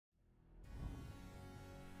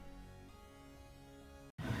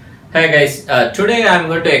Hi guys, today I am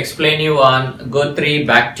going to explain you on Guthrie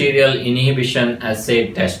Bacterial Inhibition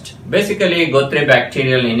Assay test. Basically, Guthrie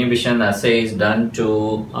Bacterial Inhibition Assay is done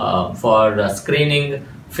for screening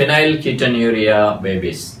phenylketonuria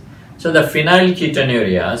babies. So the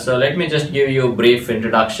phenylketonuria, so let me just give you a brief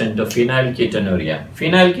introduction to phenylketonuria.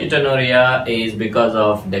 Phenylketonuria is because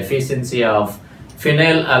of deficiency of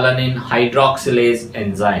phenylalanine hydroxylase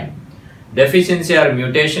enzyme. Deficiency or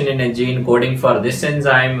mutation in a gene coding for this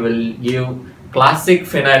enzyme will give classic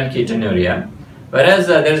phenylketonuria, whereas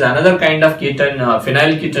there is another kind of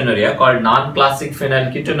phenylketonuria called non-classic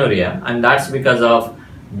phenylketonuria, and that's because of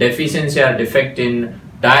deficiency or defect in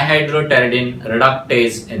dihydropteridine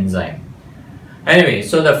reductase enzyme. Anyway,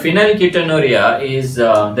 so the phenylketonuria is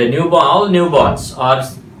all newborns are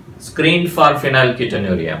screened for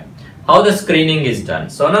phenylketonuria. How the screening is done?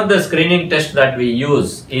 So one of the screening tests that we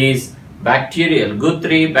use is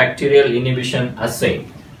Guthrie Bacterial Inhibition Assay.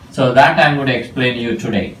 So that I am going to explain you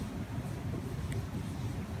today.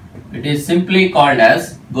 It is simply called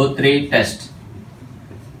as Guthrie test.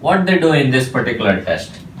 What they do in this particular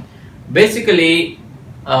test? Basically,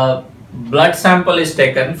 a blood sample is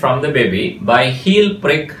taken from the baby by heel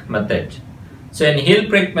prick method. So in heel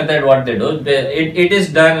prick method, what they do, it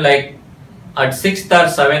is done like at 6th or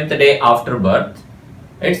 7th day after birth.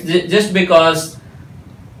 It's just because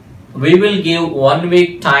we will give 1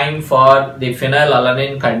 week time for the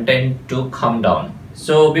phenylalanine content to come down.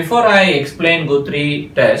 So before I explain Guthrie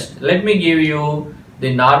test, let me give you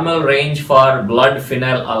the normal range for blood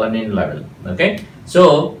phenylalanine level. Okay,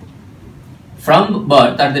 so from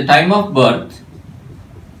birth, at the time of birth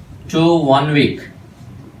to 1 week,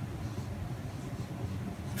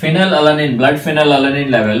 blood phenylalanine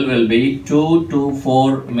level will be 2 to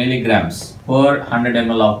 4 milligrams per 100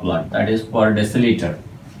 ml of blood, that is per deciliter.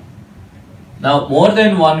 Now more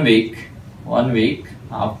than 1 week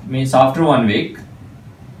means after 1 week,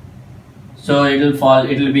 so it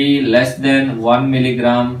will be less than 1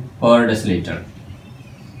 milligram per deciliter.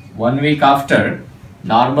 1 week after,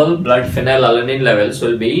 normal blood phenylalanine levels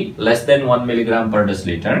will be less than 1 milligram per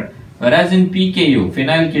deciliter, whereas in PKU,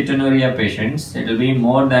 phenylketonuria patients, it will be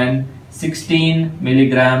more than 16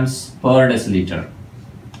 milligrams per deciliter.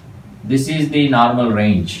 This is the normal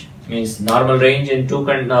range. Means normal range in two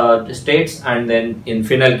states, and then in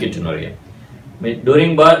phenylketonuria.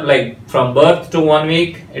 During birth, like from birth to 1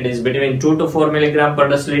 week, it is between 2 to 4 milligram per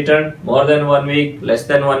deciliter. More than 1 week, less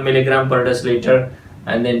than 1 milligram per deciliter,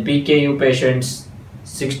 and then PKU patients,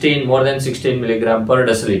 more than 16 milligram per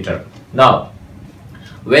deciliter. Now,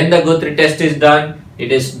 when the Guthrie test is done,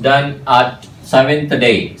 it is done at 7th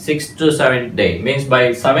day, 6th to 7th day. Means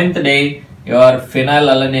by 7th day, your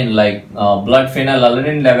phenylalanine, blood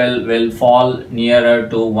phenylalanine level will fall nearer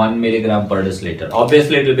to 1 milligram per deciliter.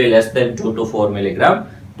 Obviously, it will be less than 2 to 4 milligram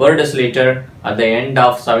per deciliter at the end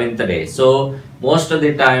of 7th day. So most of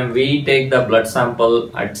the time we take the blood sample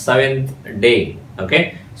at 7th day.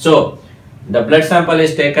 Okay, so the blood sample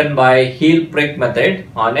is taken by heel prick method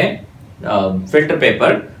on a filter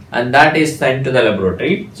paper, and that is sent to the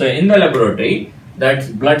laboratory. So in the laboratory,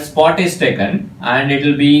 that blood spot is taken and it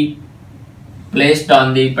will be placed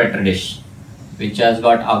on the petri dish, which has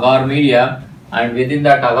got agar media, and within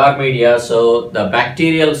that agar media, so the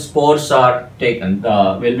bacterial spores are taken,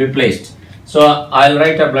 will be placed. So I'll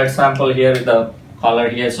write a blood sample here with the color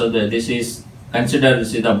here. So this is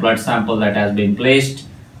the blood sample that has been placed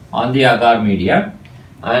on the agar media,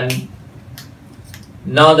 and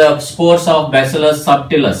now the spores of Bacillus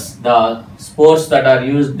subtilis, the spores that are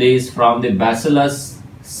used is from the Bacillus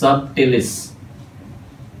subtilis.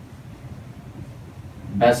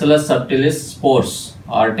 Bacillus subtilis spores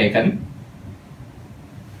are taken,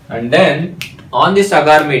 and then on this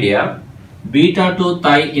agar media,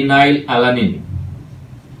 beta-2-thioenylalanine,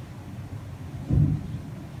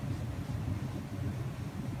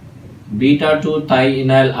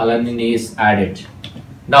 is added.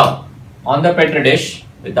 Now on the petri dish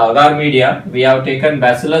with the agar media, we have taken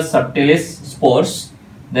Bacillus subtilis spores,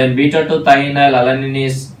 then beta-2-thioenylalanine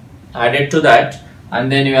is added to that,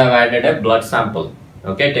 and then you have added a blood sample,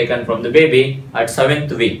 okay, taken from the baby at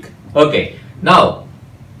 7th week. Okay, now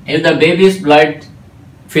if the baby's blood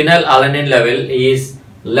phenylalanine level is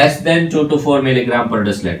less than 2 to 4 milligram per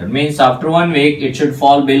deciliter, means after 1 week it should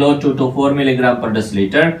fall below 2 to 4 milligram per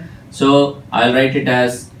deciliter. So I'll write it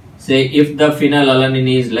as, say, if the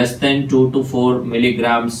phenylalanine is less than 2 to 4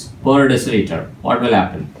 milligrams per deciliter, what will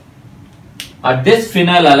happen? At this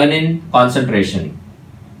phenylalanine concentration,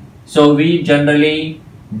 so we generally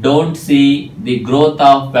don't see the growth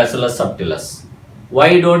of Bacillus subtilis.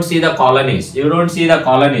 Why you don't see the colonies? You don't see the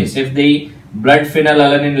colonies. If the blood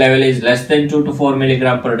phenylalanine level is less than 2 to 4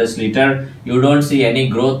 milligram per deciliter, you don't see any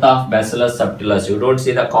growth of Bacillus subtilis. You don't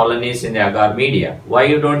see the colonies in the agar media. Why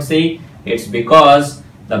you don't see? It's because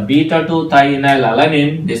the beta-2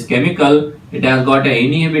 thioenolalanine, this chemical, it has got an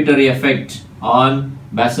inhibitory effect on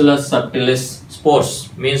Bacillus subtilis spores.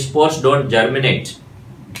 Means spores don't germinate.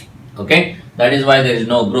 Okay, that is why there is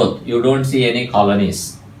no growth. You don't see any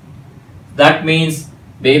colonies. That means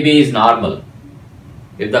baby is normal.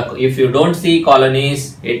 If you don't see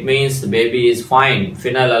colonies, it means the baby is fine.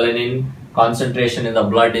 Phenylalanine concentration in the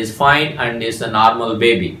blood is fine and is a normal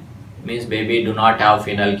baby. Means baby do not have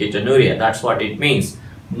phenylketonuria. That's what it means.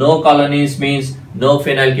 No colonies means no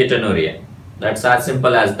phenylketonuria. That's as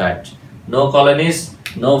simple as that. No colonies,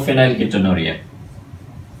 no phenylketonuria.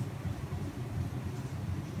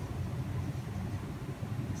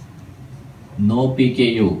 No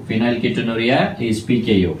PKU. Phenylketonuria is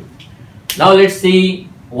PKU. Now let's see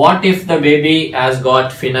what if the baby has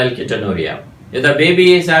got phenylketonuria. If the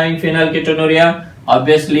baby is having phenylketonuria,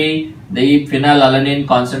 obviously the phenylalanine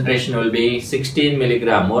concentration will be 16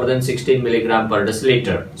 milligram, more than 16 milligram per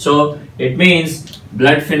deciliter. So it means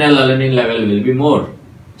blood phenylalanine level will be more.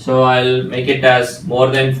 So I'll make it as more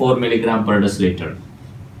than 4 milligram per deciliter.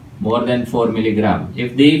 More than 4 milligram.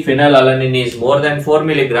 If the phenylalanine is more than 4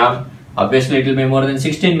 milligram, obviously it will be more than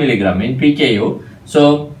 16 milligram in PKU.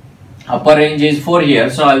 So upper range is 4 here.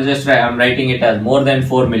 So I'm writing it as more than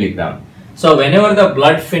 4 milligram. So whenever the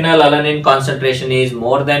blood phenylalanine concentration is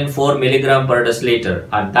more than 4 milligram per deciliter,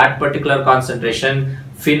 at that particular concentration,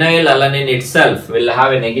 phenylalanine itself will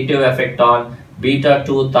have a negative effect on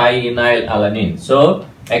beta-2 thioenolalanine. So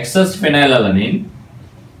excess phenylalanine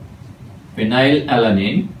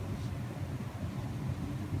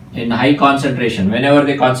in high concentration, whenever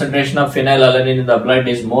the concentration of phenylalanine in the blood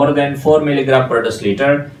is more than 4 milligram per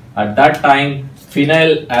deciliter, at that time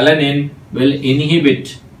phenylalanine will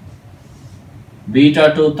inhibit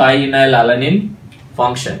beta-2 thioenolalanine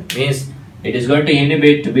function. Means it is going to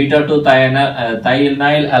inhibit beta-2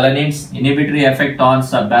 thioenolalanin's inhibitory effect on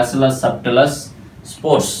Bacillus subtilis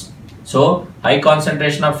spores. So high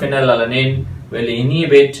concentration of phenylalanine will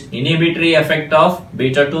inhibit inhibitory effect of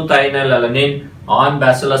beta-2 thioenolalanine on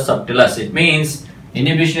Bacillus subtilis. It means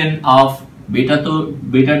inhibition of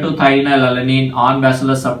beta-2 thioenolalanine on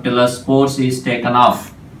Bacillus subtilis spores is taken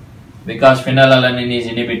off, because phenylalanine is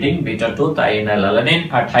inhibiting beta-2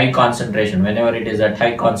 thioenolalanine at high concentration. Whenever it is at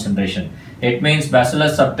high concentration, it means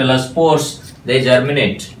Bacillus subtilis spores, they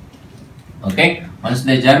germinate. Okay, once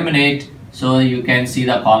they germinate, so you can see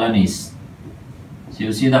the colonies. So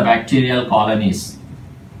you see the bacterial colonies.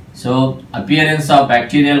 So appearance of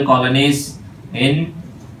bacterial colonies in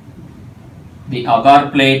the agar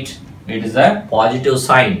plate, it is a positive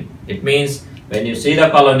sign. It means when you see the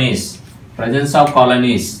colonies, presence of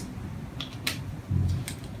colonies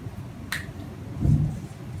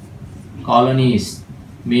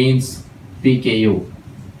means PKU,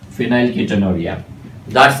 phenylketonuria.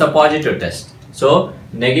 That's the positive test. So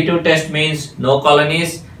negative test means no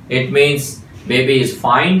colonies, it means baby is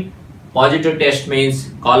fine. Positive test means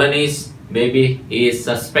colonies, baby is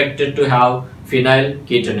suspected to have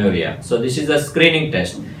phenylketonuria. So this is a screening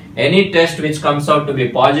test. Any test which comes out to be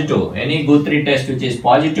positive, any Guthrie test which is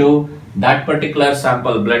positive, that particular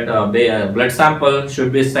sample, blood sample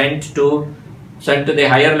should be sent to the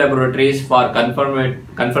higher laboratories for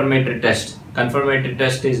confirmatory test. Confirmatory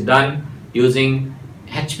test is done using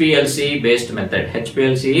HPLC based method.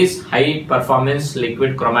 HPLC is high performance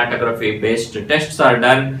liquid chromatography based tests are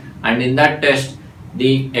done, and in that test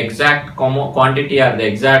the exact quantity or the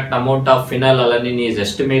exact amount of phenylalanine is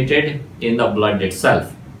estimated in the blood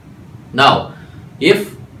itself. Now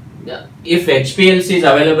if HPLC is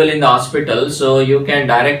available in the hospital, so you can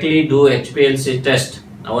directly do HPLC test.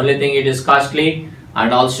 The only thing, it is costly,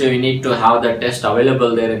 and also you need to have the test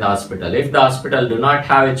available there in the hospital. If the hospital do not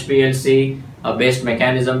have HPLC based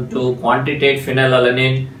mechanism to quantitate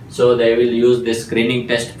phenylalanine, so they will use this screening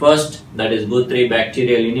test first, that is Guthrie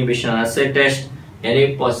Bacterial Inhibition Assay test.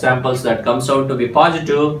 Any samples that comes out to be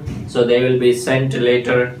positive, so they will be sent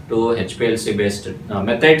later to HPLC based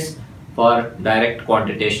methods for direct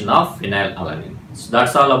quantitation of phenylalanine. So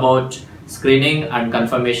that's all about screening and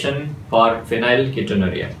confirmation for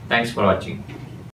phenylketonuria. Thanks for watching.